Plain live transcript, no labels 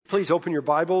Please open your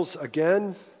Bibles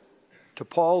again to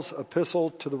Paul's epistle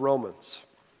to the Romans.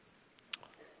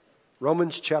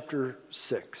 Romans chapter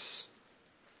 6.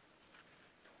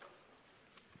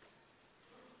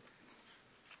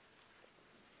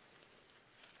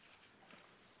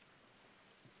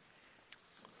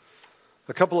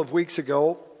 A couple of weeks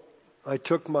ago, I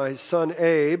took my son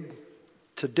Abe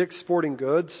to Dick's Sporting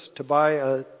Goods to buy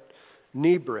a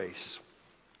knee brace.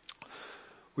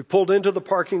 We pulled into the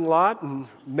parking lot and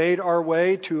made our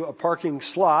way to a parking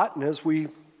slot. And as we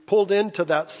pulled into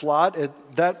that slot, at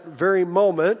that very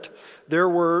moment, there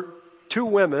were two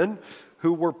women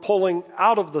who were pulling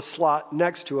out of the slot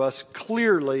next to us,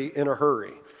 clearly in a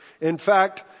hurry. In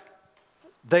fact,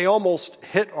 they almost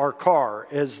hit our car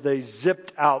as they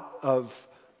zipped out of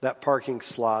that parking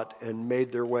slot and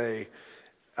made their way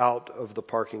out of the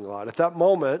parking lot. At that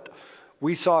moment,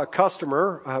 we saw a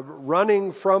customer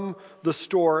running from the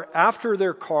store after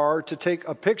their car to take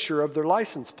a picture of their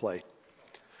license plate.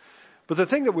 But the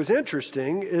thing that was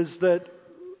interesting is that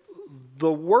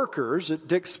the workers at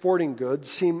Dick's Sporting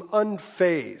Goods seem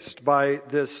unfazed by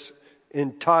this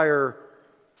entire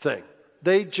thing.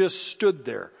 They just stood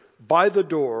there by the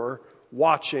door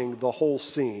watching the whole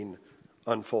scene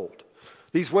unfold.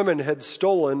 These women had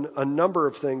stolen a number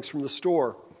of things from the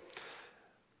store.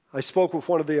 I spoke with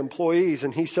one of the employees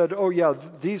and he said, "Oh yeah,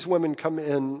 these women come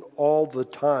in all the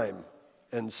time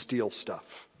and steal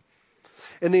stuff."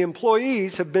 And the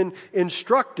employees have been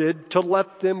instructed to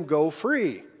let them go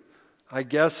free. I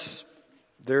guess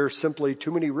there are simply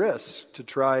too many risks to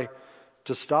try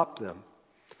to stop them.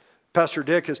 Pastor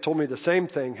Dick has told me the same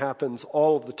thing happens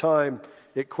all of the time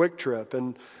at Quick Trip.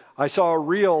 And I saw a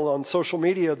reel on social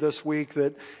media this week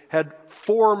that had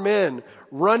 4 men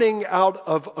running out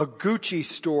of a Gucci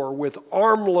store with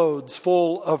armloads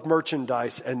full of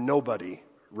merchandise and nobody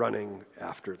running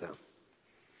after them.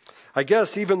 I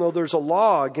guess even though there's a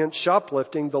law against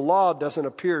shoplifting, the law doesn't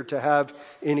appear to have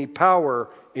any power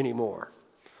anymore.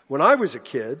 When I was a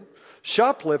kid,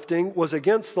 shoplifting was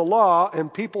against the law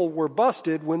and people were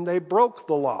busted when they broke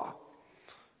the law.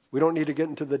 We don't need to get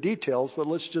into the details, but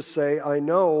let's just say I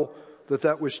know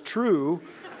that was true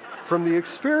from the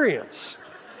experience.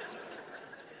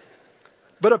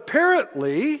 But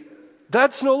apparently,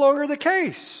 that's no longer the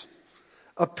case.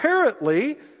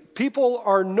 Apparently, people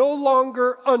are no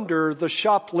longer under the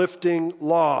shoplifting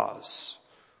laws.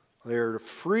 They're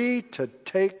free to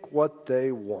take what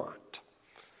they want.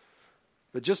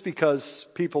 But just because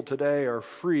people today are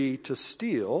free to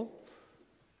steal,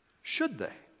 should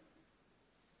they?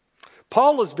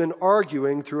 Paul has been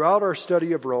arguing throughout our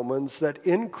study of Romans that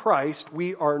in Christ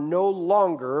we are no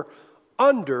longer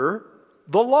under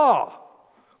the law.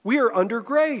 We are under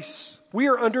grace. We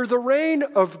are under the reign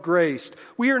of grace.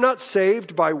 We are not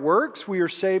saved by works. We are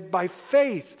saved by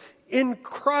faith in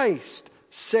Christ,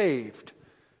 saved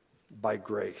by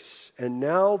grace. And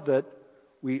now that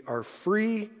we are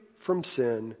free from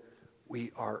sin,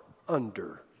 we are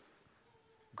under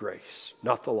grace,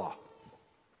 not the law.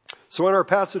 So in our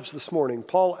passage this morning,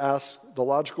 Paul asks the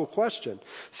logical question.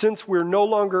 Since we're no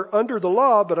longer under the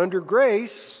law, but under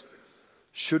grace,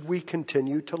 should we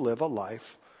continue to live a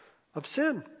life of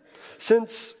sin?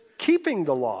 Since keeping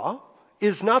the law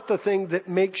is not the thing that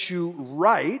makes you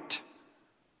right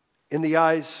in the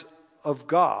eyes of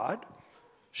God,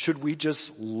 should we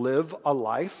just live a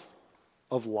life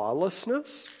of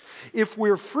lawlessness? If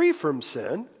we're free from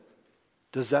sin,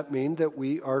 does that mean that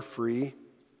we are free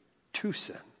to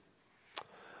sin?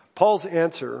 Paul's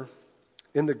answer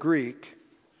in the Greek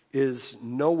is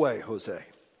no way, Jose.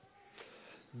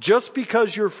 Just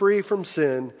because you're free from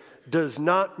sin does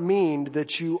not mean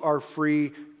that you are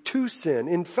free to sin.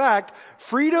 In fact,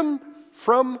 freedom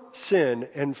from sin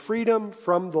and freedom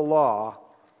from the law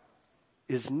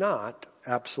is not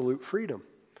absolute freedom.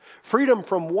 Freedom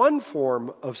from one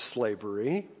form of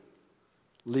slavery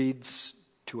leads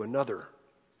to another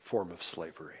form of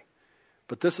slavery.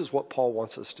 But this is what Paul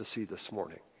wants us to see this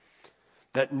morning.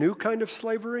 That new kind of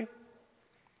slavery,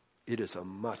 it is a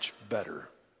much better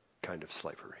kind of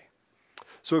slavery.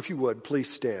 So if you would, please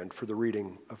stand for the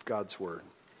reading of God's Word.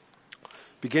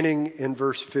 Beginning in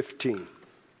verse 15.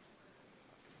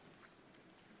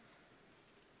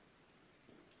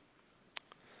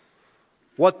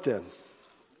 What then?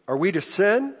 Are we to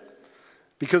sin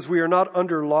because we are not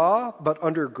under law, but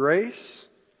under grace?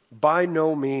 By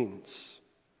no means.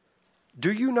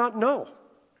 Do you not know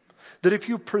that if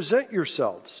you present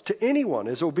yourselves to anyone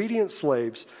as obedient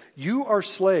slaves, you are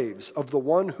slaves of the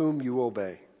one whom you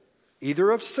obey, either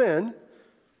of sin,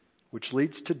 which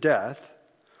leads to death,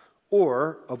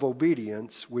 or of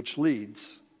obedience, which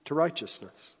leads to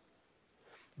righteousness?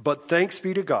 But thanks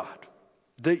be to God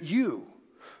that you,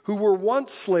 who were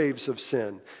once slaves of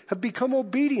sin, have become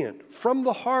obedient from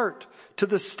the heart to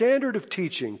the standard of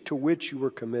teaching to which you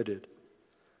were committed.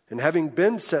 And having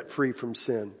been set free from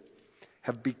sin,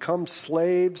 have become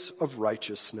slaves of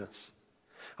righteousness.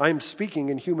 I am speaking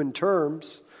in human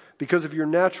terms because of your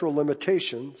natural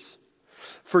limitations.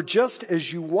 For just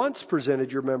as you once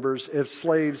presented your members as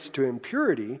slaves to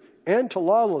impurity and to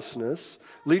lawlessness,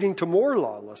 leading to more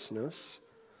lawlessness,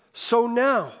 so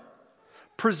now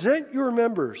present your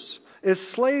members as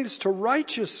slaves to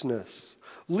righteousness,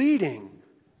 leading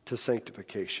to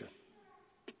sanctification.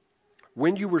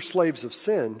 When you were slaves of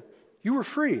sin, you were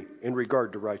free in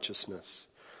regard to righteousness.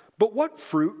 But what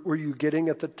fruit were you getting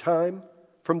at the time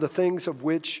from the things of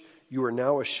which you are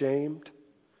now ashamed?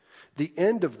 The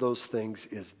end of those things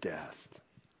is death.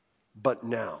 But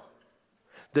now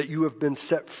that you have been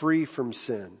set free from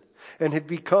sin and have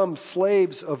become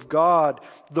slaves of God,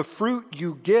 the fruit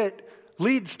you get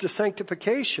leads to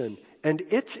sanctification, and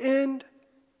its end,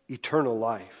 eternal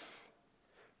life.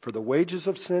 For the wages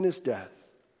of sin is death,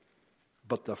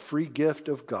 but the free gift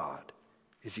of God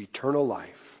is eternal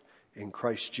life in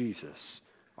Christ Jesus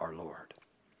our Lord.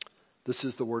 This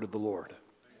is the word of the Lord.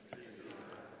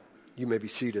 You may be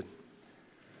seated.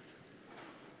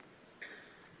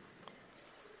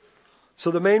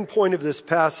 So the main point of this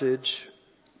passage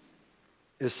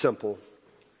is simple.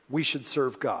 We should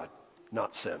serve God,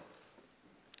 not sin.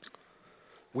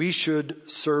 We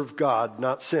should serve God,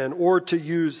 not sin. Or to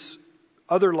use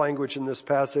other language in this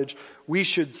passage, we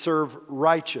should serve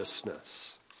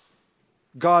righteousness.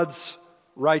 God's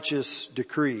righteous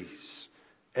decrees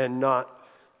and not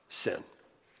sin.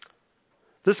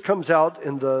 This comes out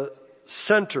in the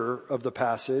center of the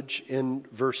passage in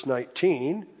verse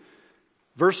 19.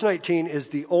 Verse 19 is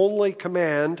the only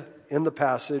command in the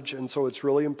passage, and so it's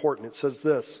really important. It says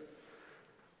this: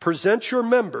 present your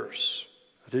members,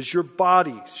 that is your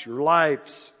bodies, your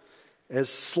lives, as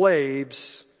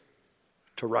slaves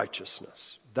to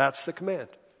righteousness. That's the command.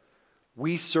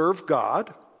 We serve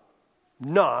God,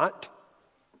 not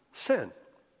sin.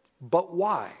 But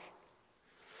why?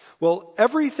 Well,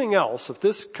 everything else, if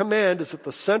this command is at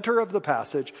the center of the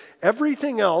passage,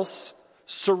 everything else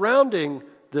surrounding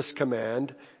this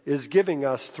command is giving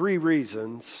us three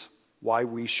reasons why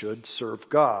we should serve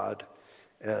God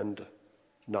and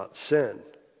not sin.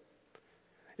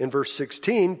 In verse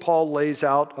 16, Paul lays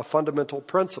out a fundamental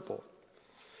principle.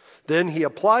 Then he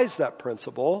applies that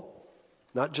principle,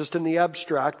 not just in the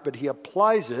abstract, but he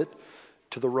applies it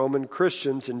to the Roman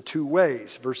Christians in two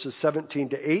ways. Verses 17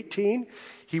 to 18,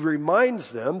 he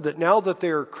reminds them that now that they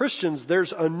are Christians,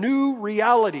 there's a new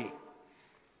reality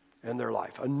in their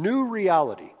life, a new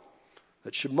reality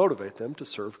that should motivate them to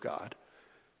serve God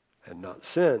and not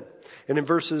sin. And in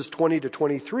verses 20 to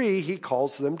 23, he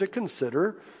calls them to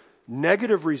consider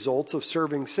negative results of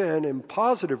serving sin and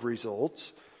positive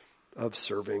results of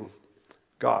serving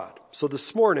God. So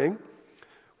this morning,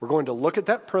 we're going to look at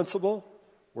that principle.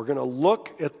 We're going to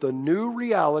look at the new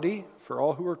reality for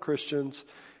all who are Christians,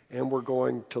 and we're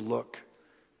going to look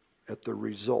at the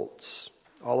results.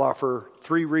 I'll offer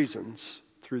three reasons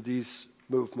through these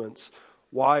movements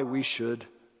why we should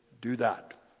do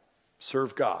that.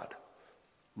 Serve God,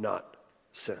 not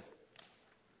sin.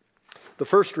 The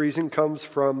first reason comes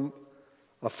from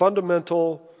a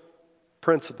fundamental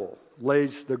principle,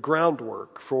 lays the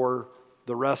groundwork for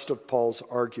the rest of Paul's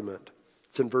argument.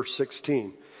 It's in verse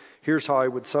 16. Here's how I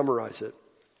would summarize it.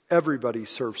 Everybody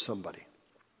serves somebody.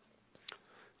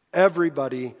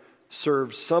 Everybody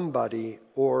serves somebody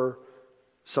or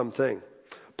something.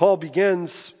 Paul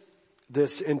begins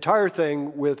this entire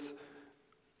thing with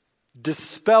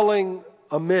dispelling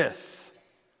a myth,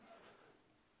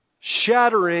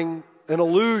 shattering an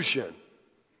illusion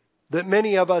that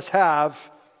many of us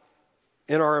have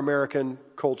in our American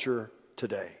culture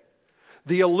today.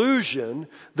 The illusion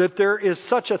that there is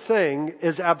such a thing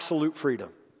as absolute freedom.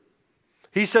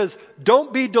 He says,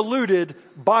 don't be deluded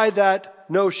by that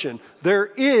notion. There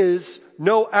is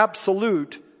no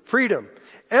absolute freedom.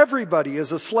 Everybody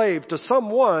is a slave to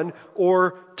someone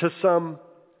or to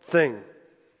something.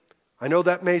 I know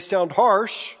that may sound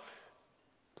harsh.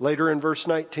 Later in verse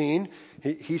 19,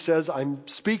 he says, I'm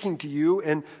speaking to you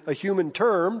in a human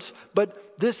terms,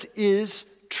 but this is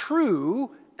true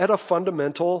at a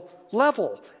fundamental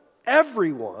level.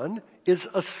 Everyone is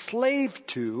a slave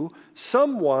to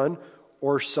someone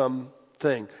or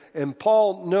something. And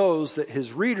Paul knows that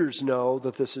his readers know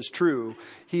that this is true.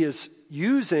 He is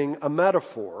using a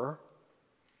metaphor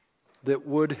that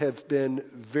would have been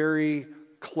very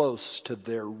close to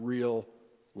their real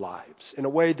lives in a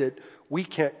way that we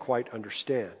can't quite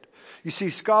understand. You see,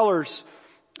 scholars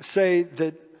say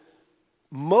that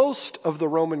Most of the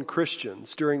Roman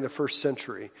Christians during the first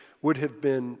century would have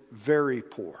been very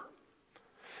poor.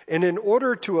 And in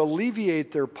order to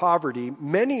alleviate their poverty,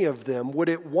 many of them would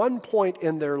at one point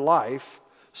in their life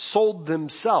sold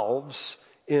themselves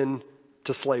into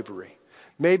slavery.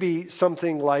 Maybe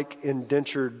something like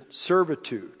indentured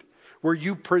servitude, where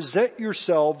you present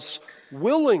yourselves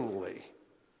willingly,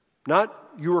 not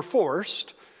you were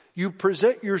forced, you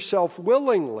present yourself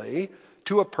willingly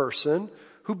to a person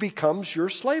who becomes your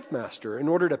slave master in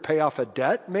order to pay off a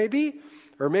debt maybe,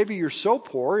 or maybe you're so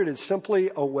poor it is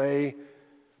simply a way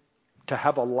to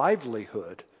have a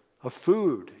livelihood of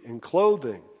food and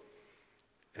clothing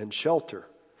and shelter.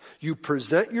 You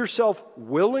present yourself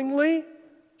willingly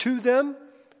to them,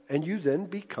 and you then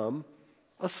become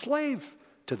a slave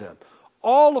to them.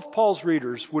 All of Paul's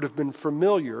readers would have been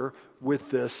familiar with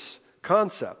this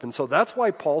concept. And so that's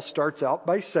why Paul starts out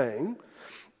by saying,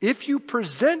 if you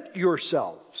present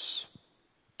yourselves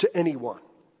to anyone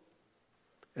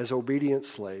as obedient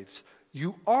slaves,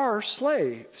 you are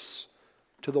slaves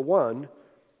to the one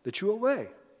that you obey.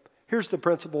 Here's the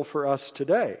principle for us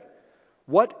today.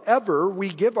 Whatever we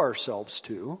give ourselves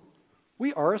to,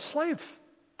 we are a slave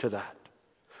to that.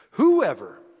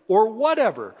 Whoever or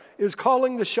whatever is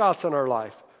calling the shots on our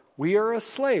life, we are a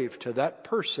slave to that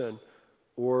person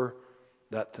or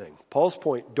that thing. Paul's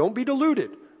point, don't be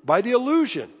deluded by the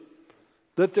illusion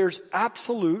that there's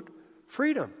absolute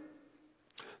freedom.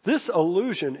 This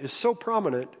illusion is so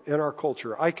prominent in our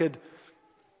culture. I could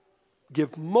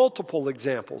give multiple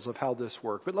examples of how this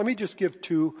works, but let me just give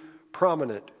two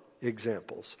prominent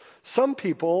examples. Some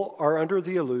people are under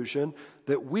the illusion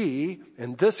that we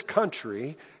in this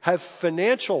country have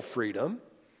financial freedom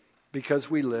because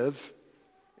we live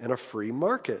in a free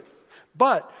market.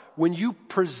 But when you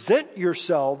present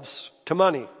yourselves to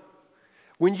money,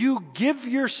 when you give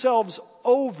yourselves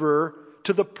over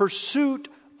to the pursuit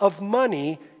of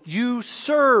money, you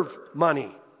serve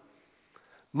money.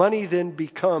 Money then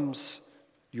becomes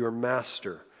your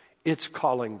master. It's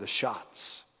calling the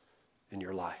shots in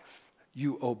your life.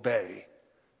 You obey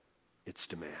its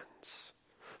demands.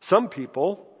 Some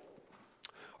people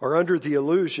are under the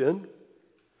illusion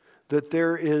that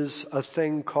there is a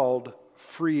thing called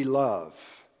free love.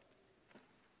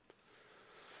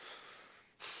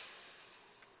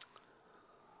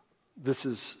 This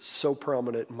is so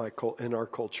prominent in our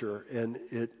culture, and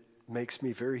it makes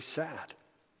me very sad.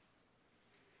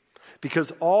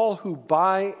 Because all who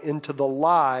buy into the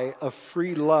lie of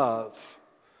free love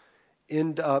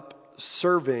end up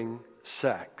serving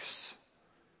sex.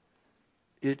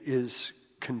 It is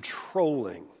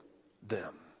controlling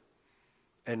them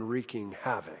and wreaking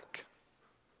havoc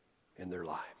in their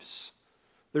lives.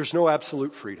 There's no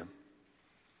absolute freedom.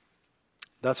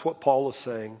 That's what Paul is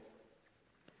saying.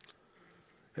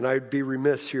 And I'd be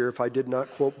remiss here if I did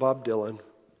not quote Bob Dylan,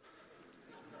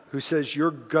 who says,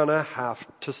 you're gonna have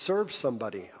to serve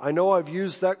somebody. I know I've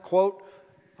used that quote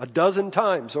a dozen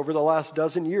times over the last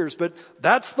dozen years, but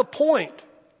that's the point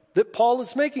that Paul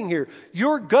is making here.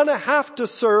 You're gonna have to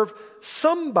serve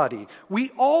somebody.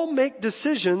 We all make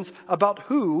decisions about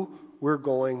who we're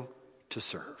going to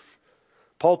serve.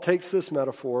 Paul takes this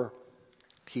metaphor,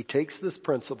 he takes this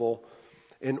principle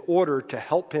in order to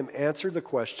help him answer the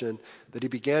question that he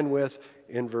began with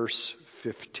in verse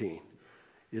 15.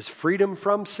 Is freedom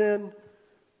from sin?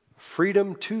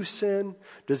 Freedom to sin?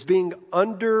 Does being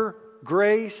under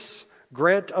grace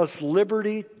grant us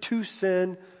liberty to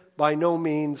sin? By no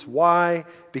means. Why?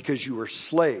 Because you are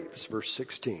slaves, verse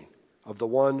 16, of the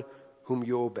one whom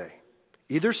you obey.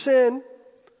 Either sin,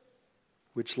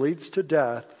 which leads to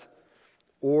death,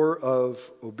 or of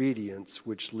obedience,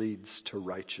 which leads to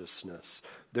righteousness.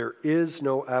 There is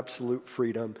no absolute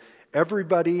freedom.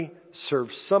 Everybody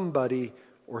serves somebody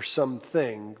or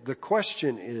something. The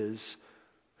question is,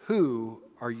 who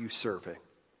are you serving?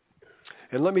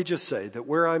 And let me just say that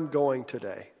where I'm going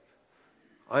today,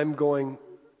 I'm going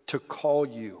to call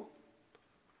you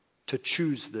to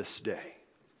choose this day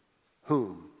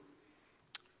whom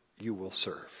you will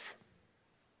serve.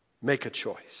 Make a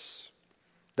choice.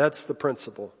 That's the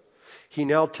principle. He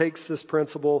now takes this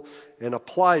principle and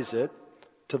applies it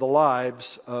to the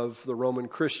lives of the Roman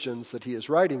Christians that he is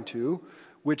writing to,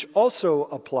 which also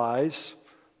applies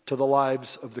to the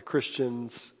lives of the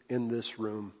Christians in this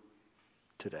room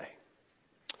today.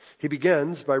 He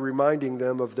begins by reminding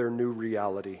them of their new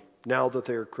reality now that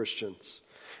they are Christians.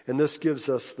 And this gives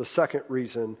us the second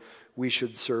reason we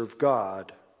should serve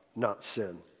God, not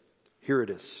sin. Here it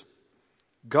is.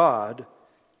 God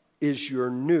is your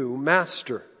new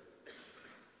master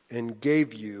and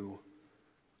gave you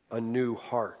a new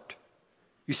heart.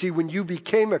 You see, when you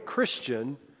became a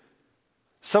Christian,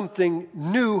 Something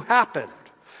new happened.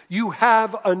 You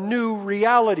have a new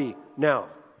reality now.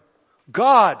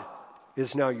 God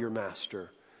is now your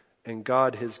master, and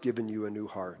God has given you a new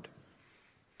heart.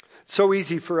 It's so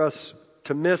easy for us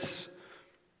to miss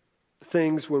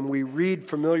things when we read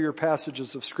familiar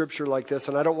passages of Scripture like this,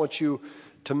 and I don't want you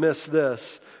to miss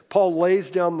this. Paul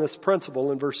lays down this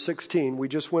principle in verse 16. We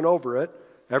just went over it.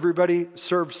 Everybody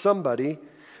serves somebody,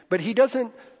 but he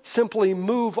doesn't simply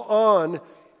move on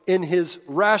in his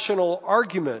rational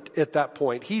argument at that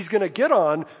point. He's going to get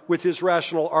on with his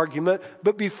rational argument,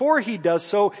 but before he does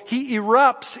so, he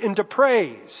erupts into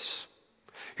praise.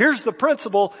 Here's the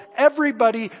principle.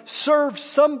 Everybody serves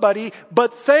somebody,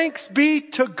 but thanks be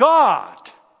to God.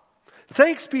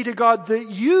 Thanks be to God that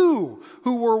you,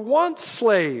 who were once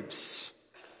slaves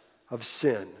of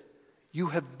sin, you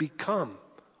have become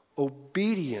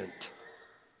obedient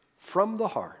from the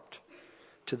heart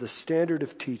to the standard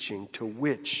of teaching to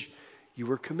which you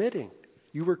were committed,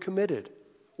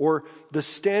 or the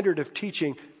standard of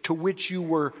teaching to which you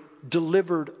were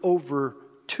delivered over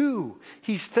to.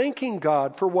 He's thanking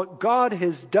God for what God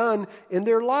has done in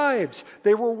their lives.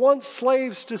 They were once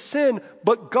slaves to sin,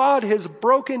 but God has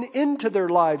broken into their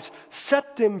lives,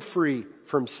 set them free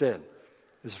from sin,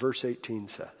 as verse 18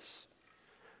 says.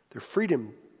 Their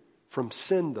freedom from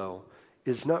sin, though,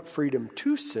 is not freedom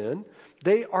to sin.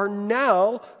 They are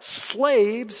now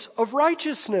slaves of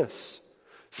righteousness.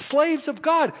 Slaves of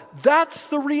God. That's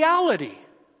the reality.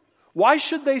 Why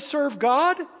should they serve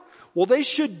God? Well, they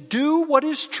should do what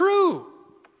is true.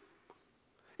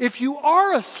 If you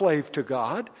are a slave to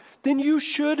God, then you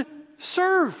should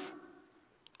serve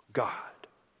God.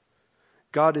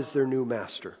 God is their new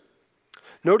master.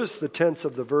 Notice the tense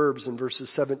of the verbs in verses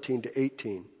 17 to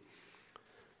 18.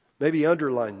 Maybe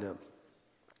underline them.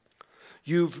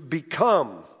 You've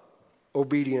become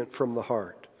obedient from the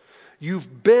heart.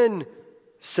 You've been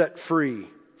set free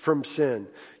from sin.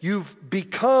 You've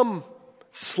become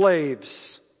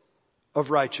slaves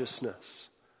of righteousness.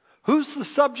 Who's the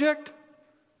subject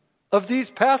of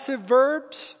these passive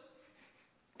verbs?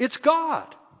 It's God.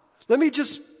 Let me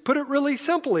just put it really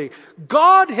simply.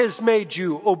 God has made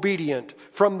you obedient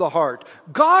from the heart.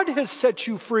 God has set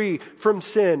you free from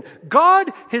sin. God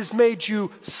has made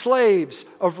you slaves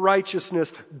of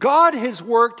righteousness. God has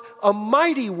worked a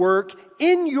mighty work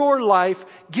in your life,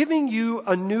 giving you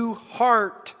a new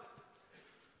heart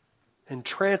and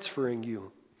transferring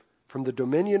you from the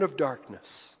dominion of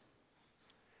darkness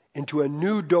into a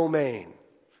new domain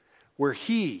where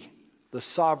He, the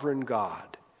sovereign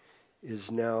God,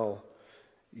 is now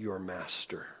your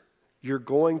master. You're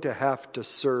going to have to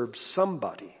serve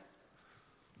somebody.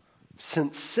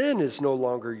 Since sin is no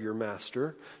longer your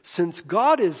master, since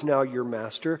God is now your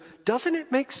master, doesn't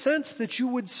it make sense that you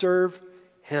would serve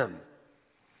Him?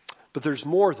 But there's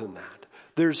more than that.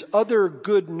 There's other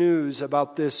good news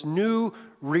about this new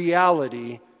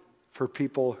reality for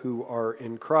people who are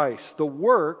in Christ. The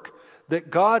work that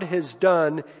God has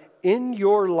done in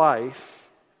your life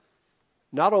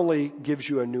not only gives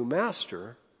you a new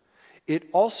master, it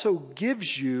also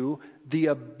gives you the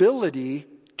ability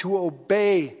to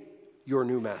obey your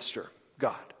new master,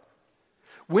 God.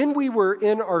 When we were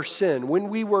in our sin, when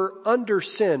we were under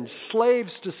sin,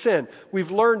 slaves to sin,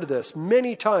 we've learned this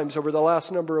many times over the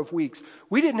last number of weeks.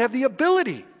 We didn't have the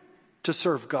ability to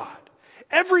serve God.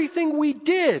 Everything we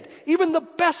did, even the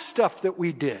best stuff that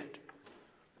we did,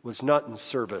 was not in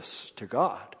service to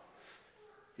God.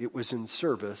 It was in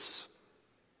service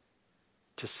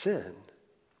to sin.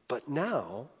 But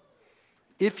now,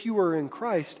 if you are in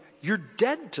Christ, you're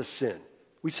dead to sin.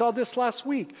 We saw this last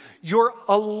week. You're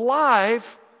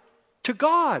alive to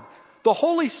God. The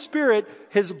Holy Spirit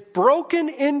has broken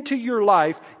into your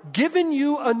life, given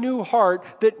you a new heart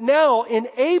that now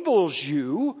enables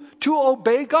you to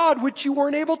obey God, which you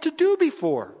weren't able to do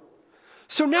before.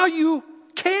 So now you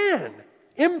can,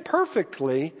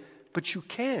 imperfectly, but you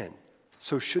can.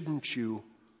 So shouldn't you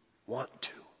want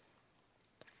to?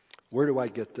 Where do I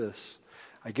get this?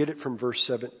 I get it from verse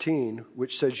 17,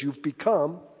 which says you've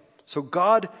become, so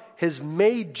God has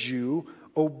made you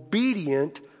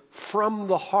obedient from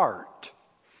the heart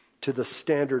to the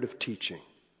standard of teaching.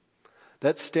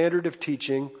 That standard of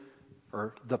teaching,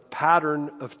 or the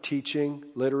pattern of teaching,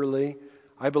 literally,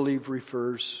 I believe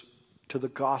refers to the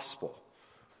gospel.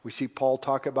 We see Paul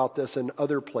talk about this in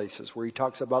other places where he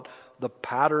talks about the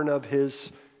pattern of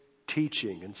his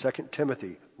teaching. In 2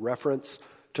 Timothy, reference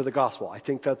to the gospel. I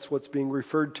think that's what's being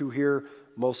referred to here.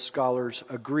 Most scholars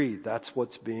agree that's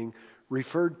what's being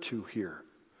referred to here.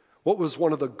 What was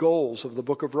one of the goals of the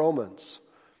book of Romans?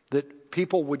 That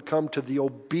people would come to the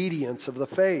obedience of the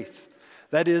faith.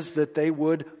 That is, that they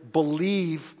would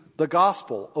believe the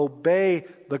gospel, obey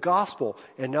the gospel.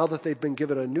 And now that they've been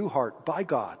given a new heart by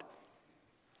God,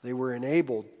 they were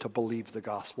enabled to believe the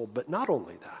gospel. But not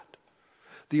only that,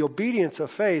 the obedience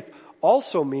of faith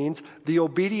also means the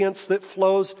obedience that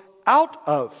flows out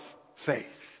of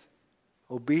faith.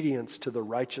 Obedience to the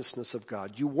righteousness of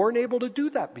God. You weren't able to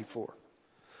do that before,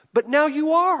 but now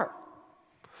you are.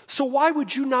 So why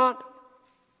would you not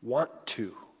want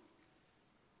to?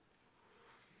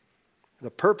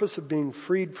 The purpose of being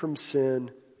freed from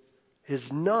sin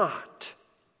is not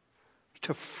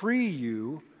to free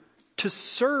you to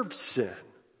serve sin,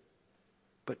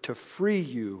 but to free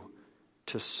you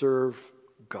to serve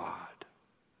God.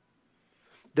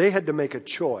 They had to make a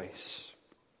choice,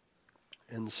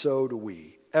 and so do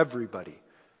we. Everybody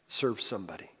serves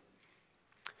somebody.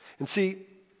 And see,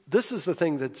 this is the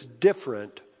thing that's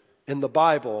different in the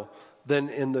Bible than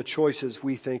in the choices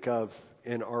we think of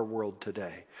in our world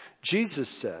today. Jesus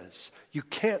says you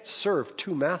can't serve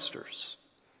two masters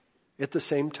at the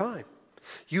same time.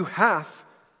 You have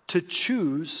to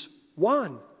choose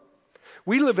one.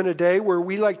 We live in a day where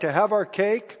we like to have our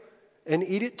cake and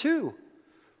eat it too.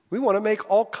 We want to make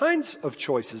all kinds of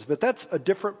choices, but that's a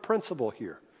different principle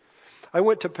here. I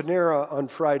went to Panera on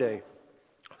Friday,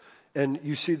 and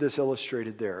you see this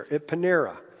illustrated there. At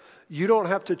Panera, you don't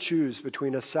have to choose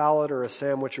between a salad or a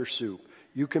sandwich or soup.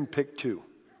 You can pick two.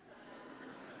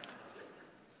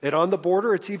 And on the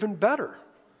border, it's even better.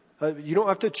 You don't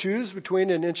have to choose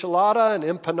between an enchilada, an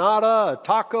empanada, a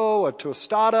taco, a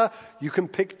tostada. You can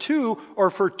pick two, or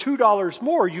for $2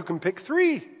 more, you can pick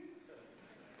three.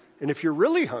 And if you're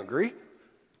really hungry,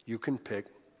 you can pick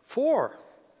 4.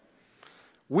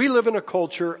 We live in a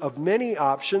culture of many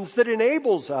options that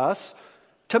enables us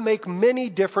to make many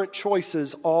different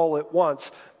choices all at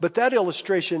once. But that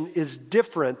illustration is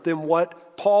different than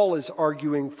what Paul is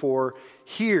arguing for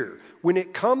here. When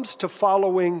it comes to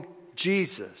following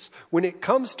Jesus, when it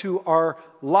comes to our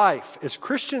life as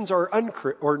Christians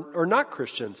or not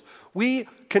Christians, we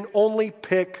can only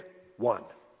pick one.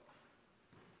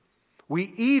 We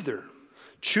either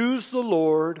choose the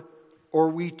Lord or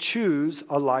we choose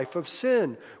a life of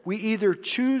sin. We either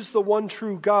choose the one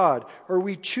true God or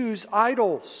we choose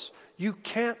idols. You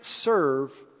can't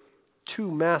serve two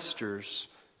masters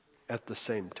at the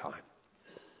same time.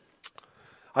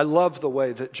 I love the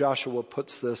way that Joshua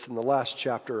puts this in the last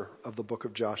chapter of the book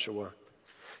of Joshua.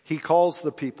 He calls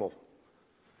the people,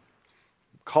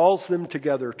 calls them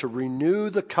together to renew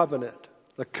the covenant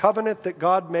that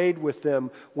God made with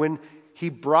them when He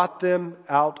brought them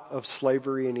out of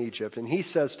slavery in Egypt. And He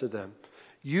says to them,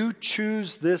 you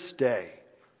choose this day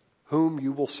whom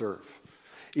you will serve.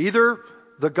 Either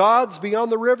the gods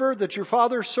beyond the river that your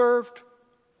father served,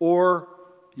 or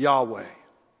Yahweh,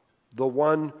 the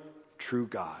one true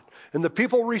God. And the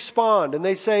people respond and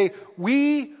they say,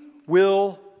 we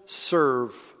will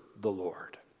serve the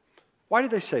Lord. Why do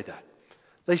they say that?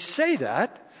 They say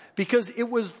that because it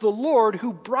was the Lord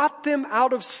who brought them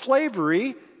out of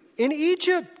slavery in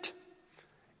Egypt.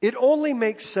 It only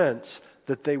makes sense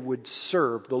that they would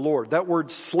serve the Lord. That word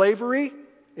slavery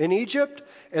in Egypt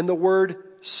and the word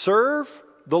serve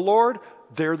the Lord,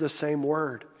 they're the same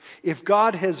word. If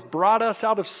God has brought us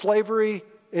out of slavery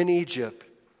in Egypt,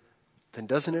 then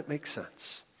doesn't it make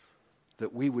sense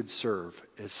that we would serve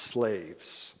as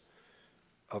slaves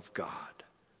of God?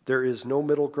 There is no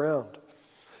middle ground.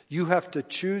 You have to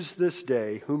choose this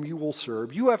day whom you will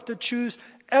serve. You have to choose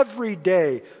every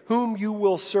day whom you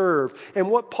will serve. And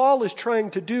what Paul is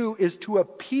trying to do is to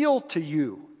appeal to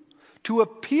you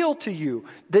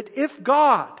that if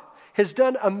God has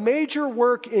done a major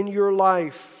work in your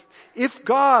life, if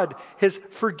God has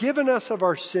forgiven us of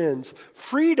our sins,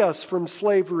 freed us from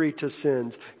slavery to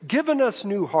sins, given us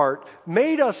new heart,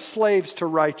 made us slaves to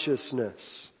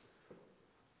righteousness,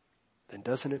 then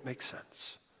doesn't it make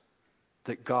sense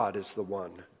that God is the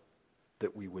one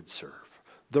that we would serve?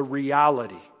 The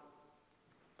reality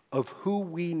of who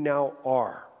we now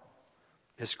are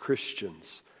as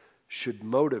Christians should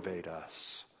motivate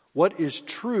us. What is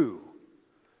true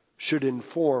should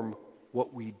inform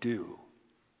what we do.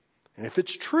 And if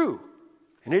it's true,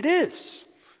 and it is,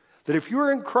 that if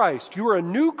you're in Christ, you are a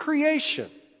new creation,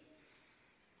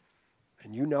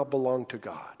 and you now belong to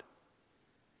God,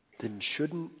 then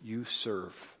shouldn't you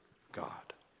serve God?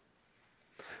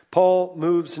 Paul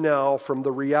moves now from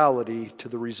the reality to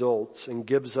the results and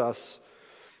gives us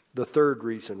the third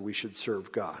reason we should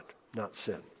serve God, not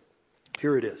sin.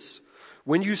 Here it is.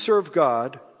 When you serve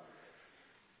God,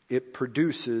 it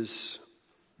produces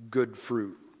good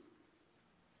fruit.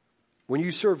 When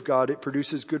you serve God, it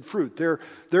produces good fruit. There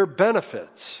are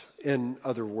benefits, in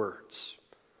other words.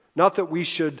 Not that we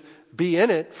should be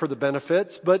in it for the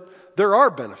benefits, but there are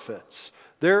benefits.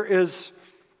 There is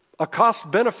a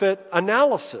cost-benefit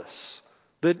analysis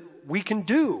that we can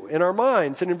do in our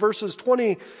minds. And in verses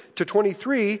 20 to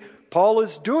 23, Paul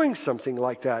is doing something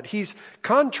like that. He's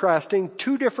contrasting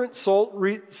two different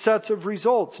sets of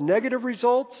results. Negative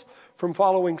results from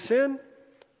following sin,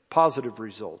 positive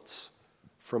results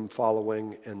from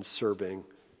following and serving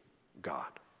God.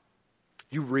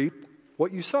 You reap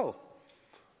what you sow.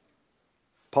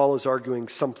 Paul is arguing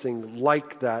something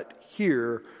like that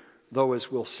here, though as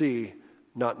we'll see,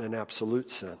 not in an absolute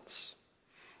sense.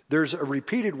 There's a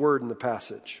repeated word in the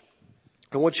passage.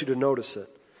 I want you to notice it.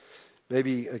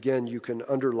 Maybe, again, you can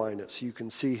underline it so you can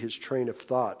see his train of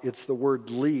thought. It's the word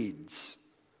leads.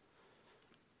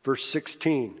 Verse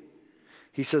 16.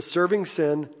 He says, serving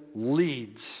sin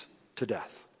leads to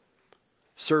death.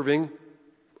 Serving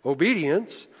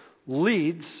obedience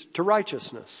leads to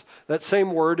righteousness. That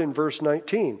same word in verse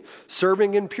 19.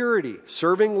 Serving impurity,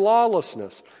 serving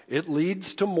lawlessness. It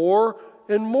leads to more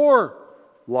and more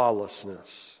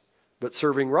lawlessness. But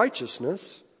serving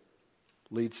righteousness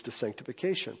leads to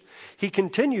sanctification. He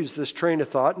continues this train of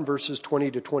thought in verses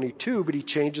 20 to 22, but he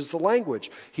changes the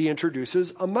language. He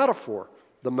introduces a metaphor,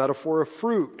 the metaphor of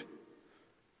fruit.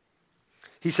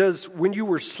 He says, when you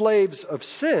were slaves of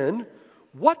sin,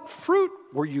 what fruit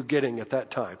were you getting at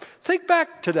that time? Think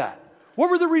back to that. What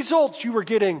were the results you were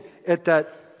getting at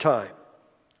that time?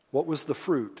 What was the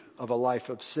fruit of a life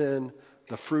of sin?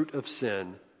 The fruit of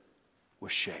sin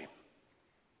was shame.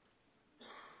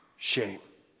 Shame.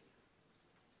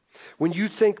 When you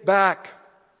think back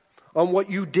on what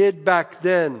you did back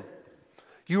then,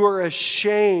 you are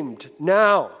ashamed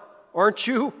now, aren't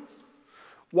you?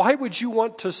 Why would you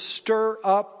want to stir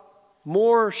up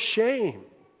more shame?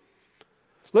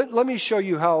 Let me show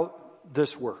you how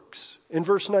this works. In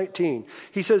verse 19,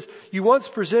 he says, you once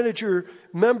presented your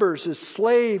members as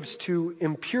slaves to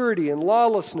impurity and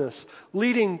lawlessness,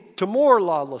 leading to more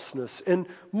lawlessness and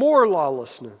more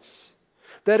lawlessness.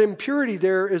 That impurity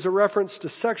there is a reference to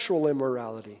sexual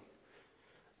immorality.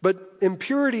 But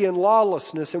impurity and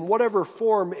lawlessness, in whatever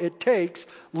form it takes,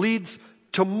 leads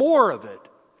to more of it.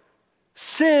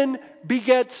 Sin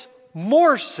begets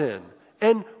more sin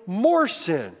and more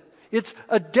sin. It's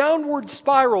a downward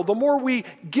spiral. The more we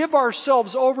give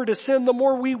ourselves over to sin, the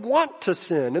more we want to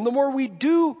sin. And the more we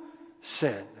do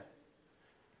sin.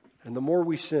 And the more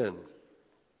we sin,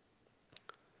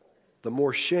 the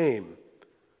more shame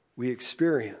we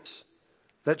experience.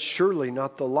 That's surely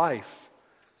not the life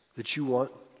that you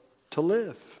want to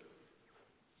live.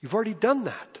 You've already done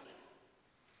that.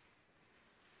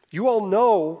 You all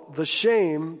know the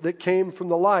shame that came from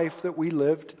the life that we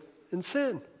lived in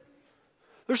sin.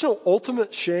 There's no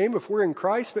ultimate shame if we're in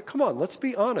Christ, but come on, let's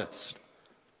be honest.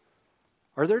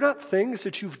 Are there not things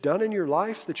that you've done in your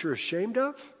life that you're ashamed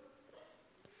of?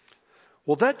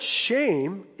 Well, that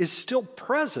shame is still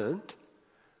present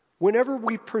whenever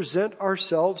we present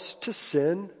ourselves to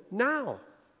sin now.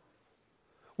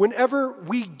 Whenever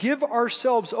we give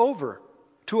ourselves over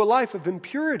to a life of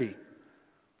impurity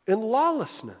and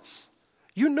lawlessness.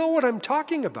 You know what I'm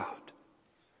talking about.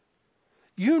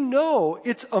 You know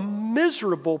it's a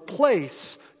miserable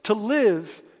place to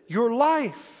live your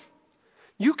life.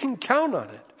 You can count on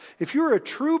it. If you're a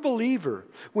true believer,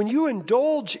 when you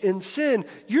indulge in sin,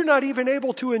 you're not even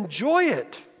able to enjoy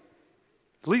it.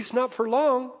 At least not for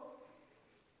long.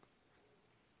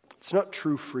 It's not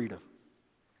true freedom.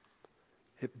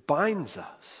 It binds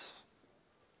us.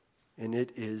 And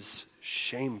it is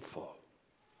shameful.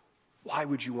 Why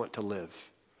would you want to live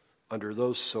under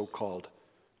those so-called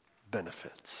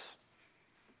benefits?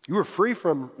 You were free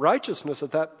from righteousness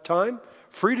at that time,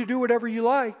 free to do whatever you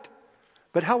liked.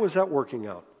 But how was that working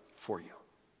out for you?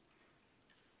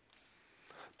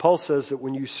 Paul says that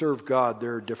when you serve God,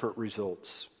 there are different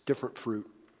results, different fruit.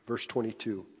 Verse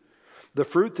 22. The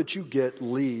fruit that you get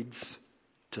leads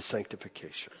to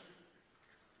sanctification.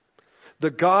 The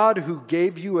God who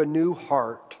gave you a new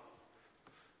heart,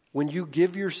 when you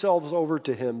give yourselves over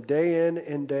to Him day in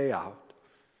and day out,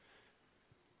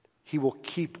 He will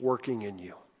keep working in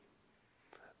you.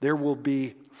 There will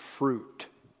be fruit,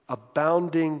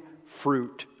 abounding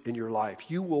fruit in your life.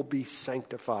 You will be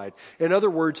sanctified. In other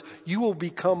words, you will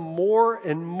become more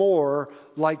and more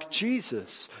like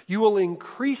Jesus. You will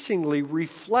increasingly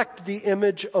reflect the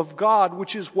image of God,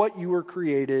 which is what you were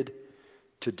created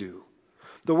to do.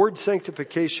 The word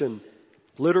sanctification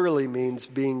literally means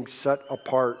being set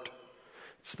apart.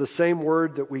 It's the same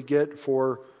word that we get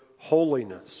for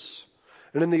holiness.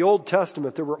 And in the Old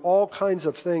Testament, there were all kinds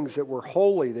of things that were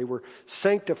holy. They were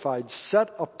sanctified,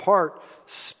 set apart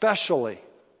specially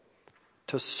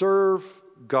to serve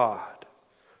God.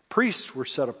 Priests were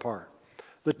set apart.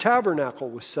 The tabernacle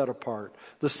was set apart.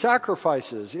 The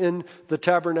sacrifices in the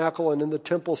tabernacle and in the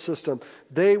temple system,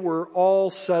 they were all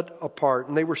set apart.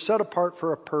 And they were set apart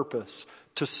for a purpose,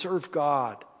 to serve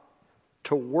God,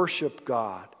 to worship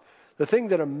God. The thing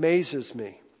that amazes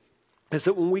me is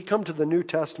that when we come to the New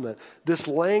Testament, this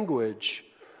language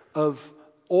of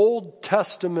Old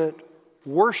Testament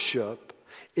worship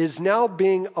is now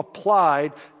being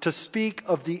applied to speak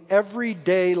of the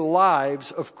everyday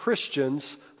lives of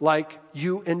Christians like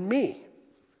you and me.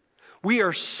 We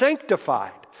are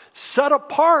sanctified, set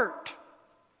apart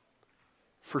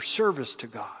for service to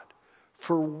God,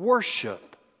 for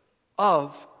worship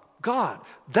of God.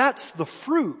 That's the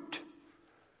fruit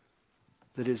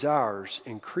that is ours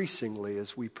increasingly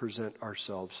as we present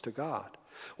ourselves to God.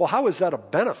 Well, how is that a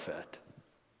benefit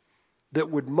that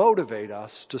would motivate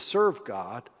us to serve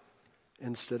God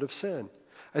instead of sin?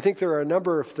 I think there are a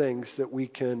number of things that we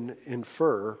can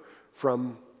infer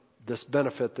from this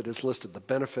benefit that is listed, the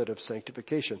benefit of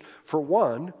sanctification. For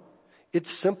one,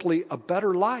 it's simply a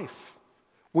better life.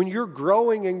 When you're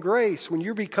growing in grace, when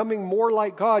you're becoming more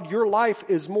like God, your life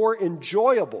is more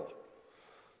enjoyable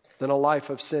than a life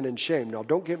of sin and shame. Now,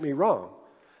 don't get me wrong.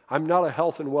 I'm not a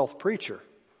health and wealth preacher.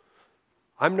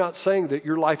 I'm not saying that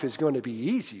your life is going to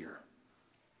be easier.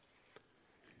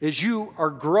 As you are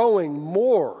growing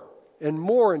more and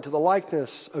more into the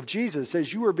likeness of Jesus,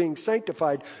 as you are being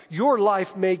sanctified, your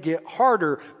life may get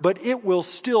harder, but it will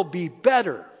still be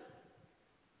better.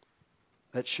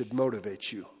 That should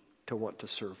motivate you to want to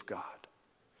serve God.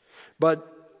 But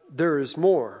there is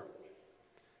more.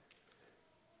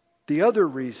 The other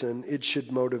reason it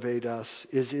should motivate us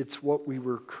is it's what we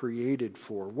were created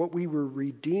for, what we were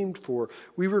redeemed for.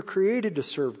 We were created to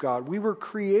serve God. We were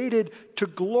created to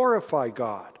glorify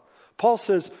God. Paul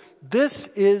says, this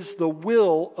is the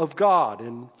will of God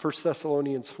in 1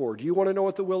 Thessalonians 4. Do you want to know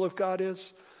what the will of God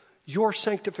is? Your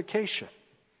sanctification.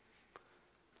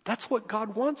 That's what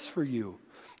God wants for you.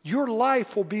 Your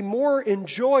life will be more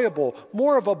enjoyable,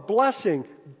 more of a blessing,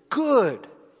 good,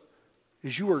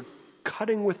 as you are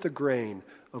cutting with the grain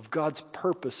of God's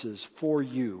purposes for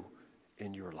you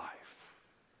in your life.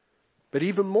 But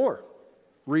even more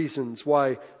reasons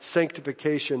why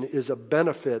sanctification is a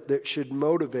benefit that should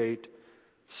motivate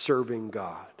serving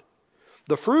God.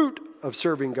 The fruit of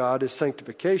serving God is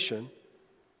sanctification.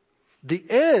 The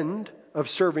end of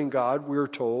serving God, we're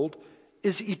told,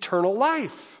 is eternal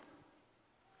life.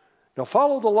 Now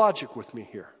follow the logic with me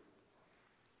here.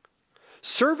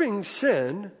 Serving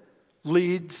sin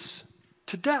leads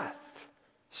to death.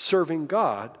 Serving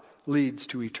God leads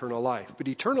to eternal life. But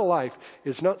eternal life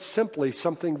is not simply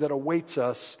something that awaits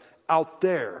us out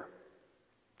there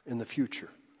in the future.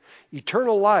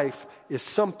 Eternal life is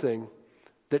something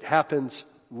that happens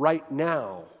right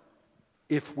now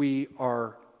if we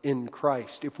are in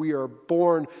Christ. If we are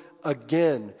born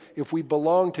again, if we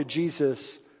belong to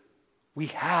Jesus, we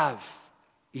have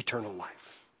eternal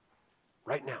life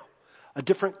right now. A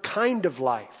different kind of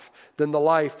life than the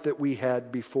life that we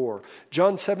had before.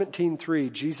 John 17:3,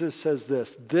 Jesus says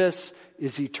this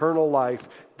is eternal life,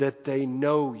 that they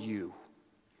know you,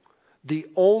 the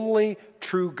only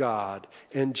true God,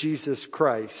 and Jesus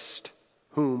Christ,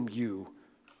 whom you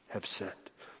have sent.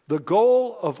 The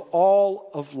goal of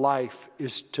all of life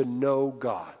is to know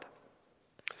God.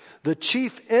 The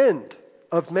chief end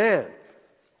of man,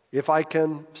 if I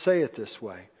can say it this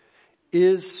way,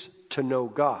 is to know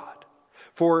God.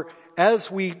 For as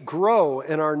we grow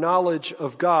in our knowledge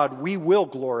of God, we will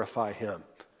glorify Him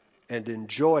and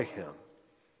enjoy Him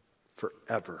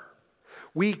forever.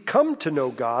 We come to know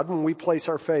God when we place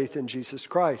our faith in Jesus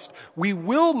Christ. We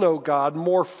will know God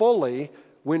more fully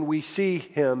when we see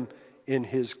Him in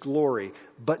His glory.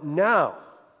 But now,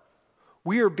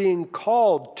 we are being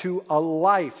called to a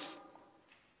life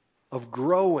of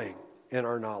growing in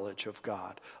our knowledge of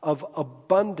God, of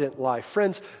abundant life.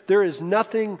 Friends, there is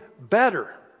nothing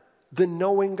better than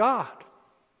knowing God.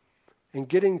 And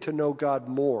getting to know God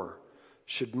more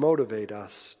should motivate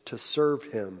us to serve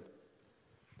Him.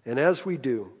 And as we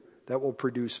do, that will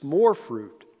produce more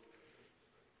fruit.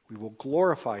 We will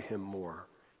glorify Him more,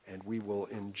 and we will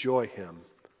enjoy Him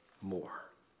more.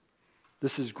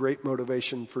 This is great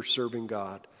motivation for serving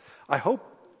God. I hope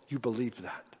you believe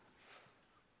that.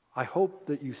 I hope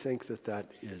that you think that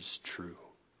that is true.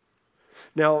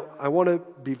 Now, I want to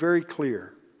be very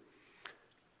clear.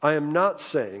 I am not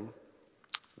saying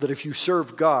that if you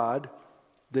serve God,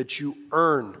 that you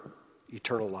earn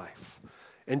eternal life.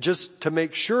 And just to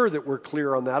make sure that we're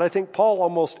clear on that, I think Paul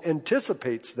almost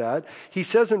anticipates that. He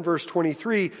says in verse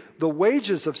 23, the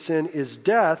wages of sin is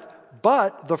death,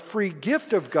 but the free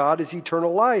gift of God is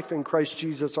eternal life in Christ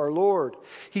Jesus our Lord.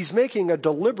 He's making a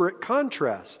deliberate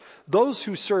contrast. Those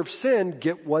who serve sin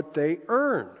get what they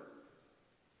earn.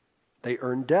 They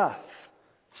earn death,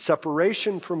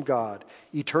 separation from God,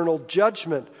 eternal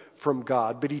judgment from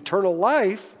God. But eternal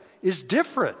life is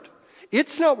different.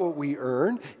 It's not what we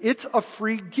earn. It's a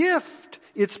free gift.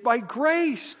 It's by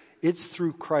grace. It's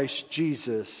through Christ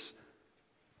Jesus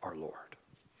our Lord.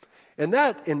 And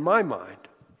that, in my mind,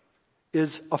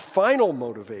 is a final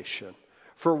motivation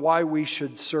for why we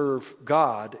should serve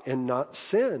God and not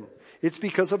sin. It's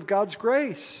because of God's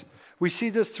grace. We see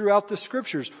this throughout the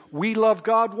scriptures. We love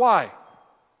God. Why?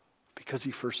 Because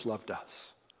He first loved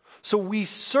us. So we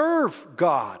serve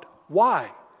God.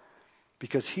 Why?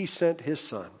 Because He sent His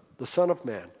Son, the Son of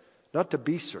Man, not to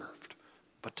be served,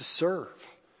 but to serve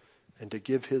and to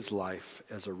give His life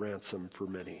as a ransom for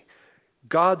many.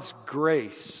 God's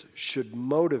grace should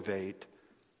motivate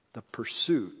the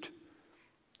pursuit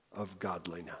of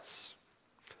godliness.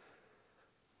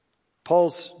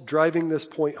 Paul's driving this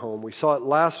point home. We saw it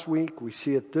last week. We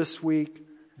see it this week.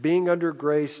 Being under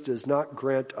grace does not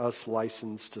grant us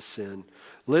license to sin.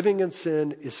 Living in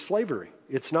sin is slavery.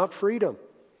 It's not freedom.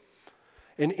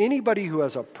 And anybody who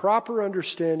has a proper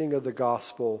understanding of the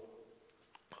gospel,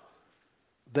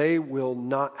 they will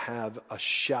not have a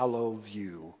shallow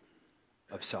view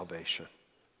of salvation.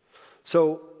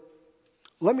 So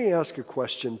let me ask a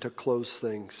question to close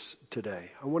things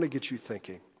today. I want to get you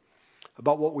thinking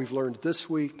about what we've learned this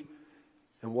week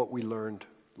and what we learned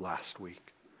last week.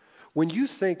 When you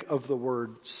think of the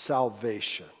word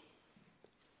salvation,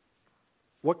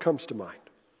 what comes to mind?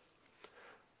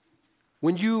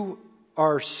 When you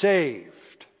are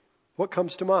saved, what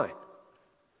comes to mind?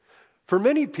 For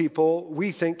many people,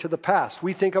 we think to the past.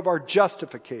 We think of our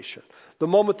justification. The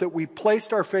moment that we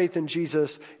placed our faith in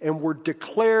Jesus and were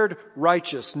declared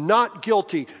righteous, not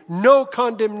guilty, no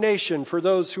condemnation for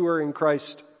those who are in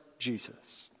Christ Jesus.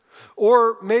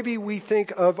 Or maybe we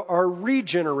think of our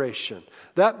regeneration,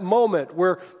 that moment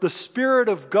where the Spirit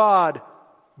of God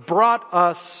brought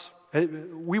us,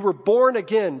 we were born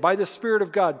again by the Spirit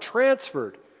of God,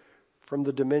 transferred from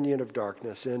the dominion of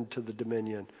darkness into the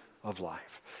dominion of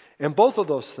life. And both of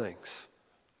those things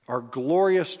are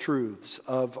glorious truths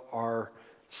of our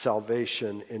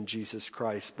salvation in Jesus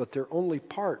Christ, but they're only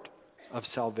part of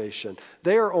salvation.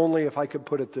 They are only, if I could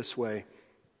put it this way,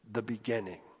 the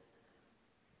beginning.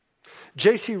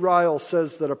 J.C. Ryle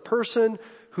says that a person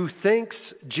who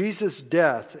thinks Jesus'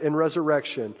 death and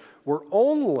resurrection were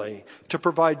only to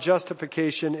provide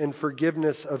justification and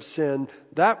forgiveness of sin,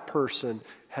 that person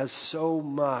has so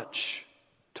much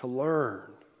to learn.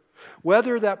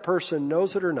 Whether that person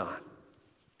knows it or not,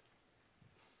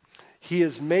 he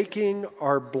is making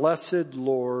our blessed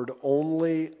Lord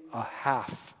only a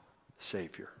half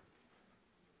Savior.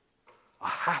 A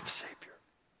half Savior.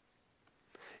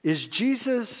 Is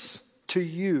Jesus to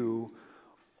you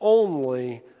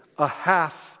only a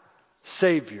half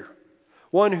Savior?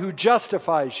 One who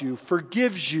justifies you,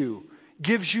 forgives you,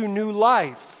 gives you new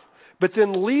life, but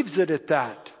then leaves it at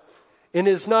that and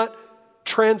is not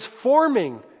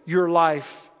transforming your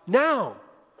life now.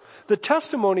 The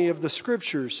testimony of the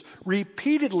Scriptures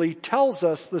repeatedly tells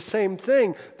us the same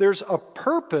thing. There's a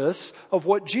purpose of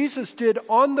what Jesus did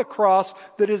on the cross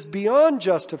that is beyond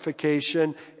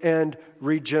justification and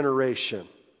regeneration.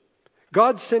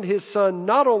 God sent His Son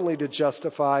not only to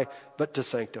justify, but to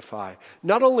sanctify.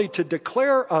 Not only to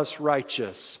declare us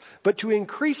righteous, but to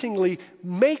increasingly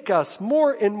make us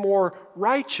more and more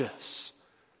righteous,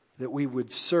 that we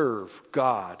would serve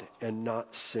God and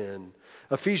not sin.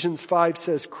 Ephesians 5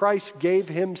 says, Christ gave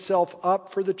Himself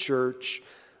up for the church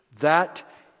that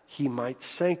He might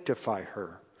sanctify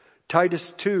her.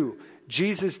 Titus 2,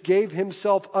 Jesus gave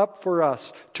Himself up for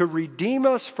us to redeem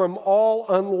us from all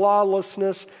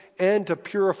unlawlessness and to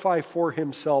purify for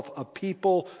Himself a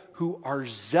people who are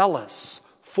zealous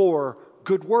for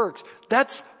good works.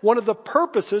 That's one of the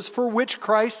purposes for which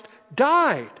Christ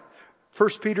died. 1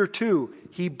 Peter 2,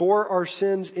 He bore our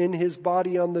sins in His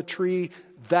body on the tree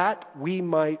that we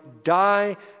might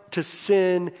die to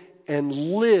sin and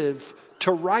live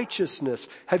to righteousness.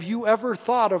 Have you ever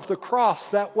thought of the cross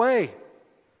that way?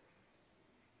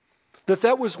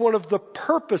 That was one of the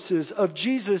purposes of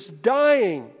Jesus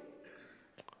dying,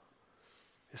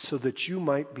 so that you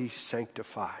might be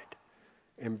sanctified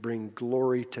and bring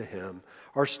glory to Him.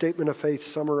 Our statement of faith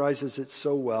summarizes it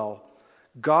so well.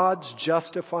 God's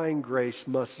justifying grace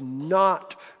must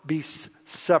not be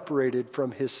separated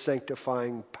from His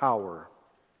sanctifying power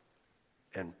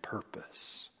and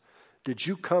purpose. Did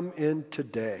you come in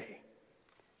today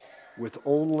with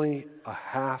only a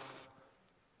half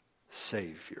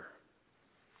Savior?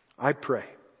 I pray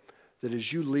that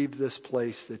as you leave this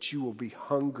place, that you will be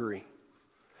hungry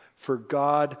for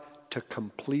God to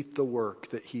complete the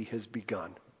work that He has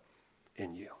begun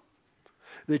in you.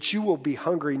 That you will be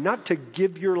hungry not to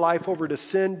give your life over to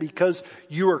sin because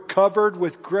you are covered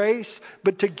with grace,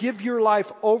 but to give your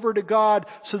life over to God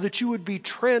so that you would be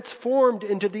transformed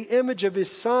into the image of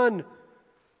His Son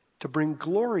to bring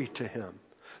glory to Him.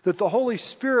 That the Holy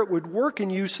Spirit would work in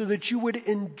you so that you would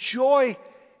enjoy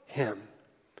Him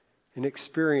and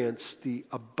experience the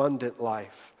abundant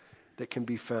life that can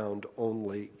be found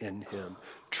only in Him.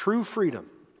 True freedom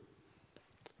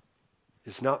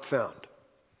is not found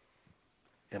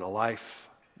in a life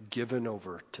given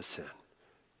over to sin.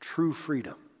 True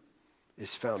freedom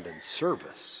is found in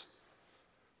service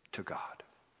to God.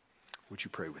 Would you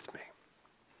pray with me?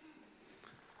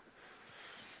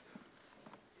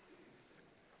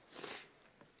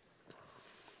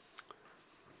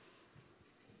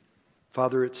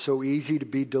 Father, it's so easy to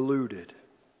be deluded.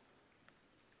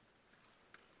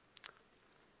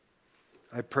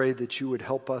 I pray that you would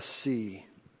help us see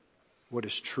what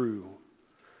is true,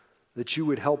 that you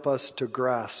would help us to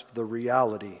grasp the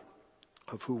reality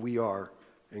of who we are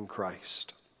in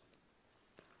Christ.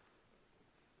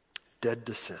 Dead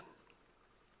to sin,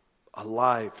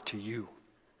 alive to you,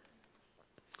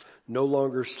 no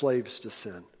longer slaves to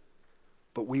sin,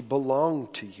 but we belong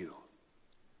to you.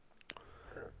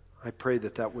 I pray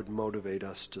that that would motivate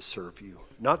us to serve you,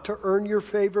 not to earn your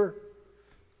favor,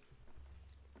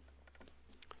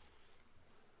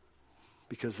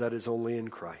 because that is only in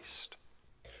Christ,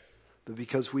 but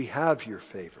because we have your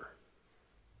favor,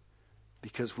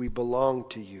 because we belong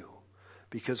to you,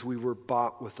 because we were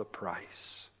bought with a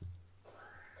price.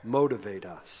 Motivate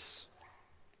us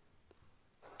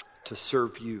to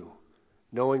serve you,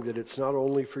 knowing that it's not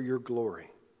only for your glory,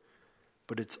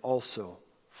 but it's also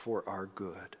for our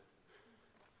good.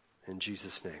 In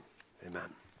Jesus' name, amen.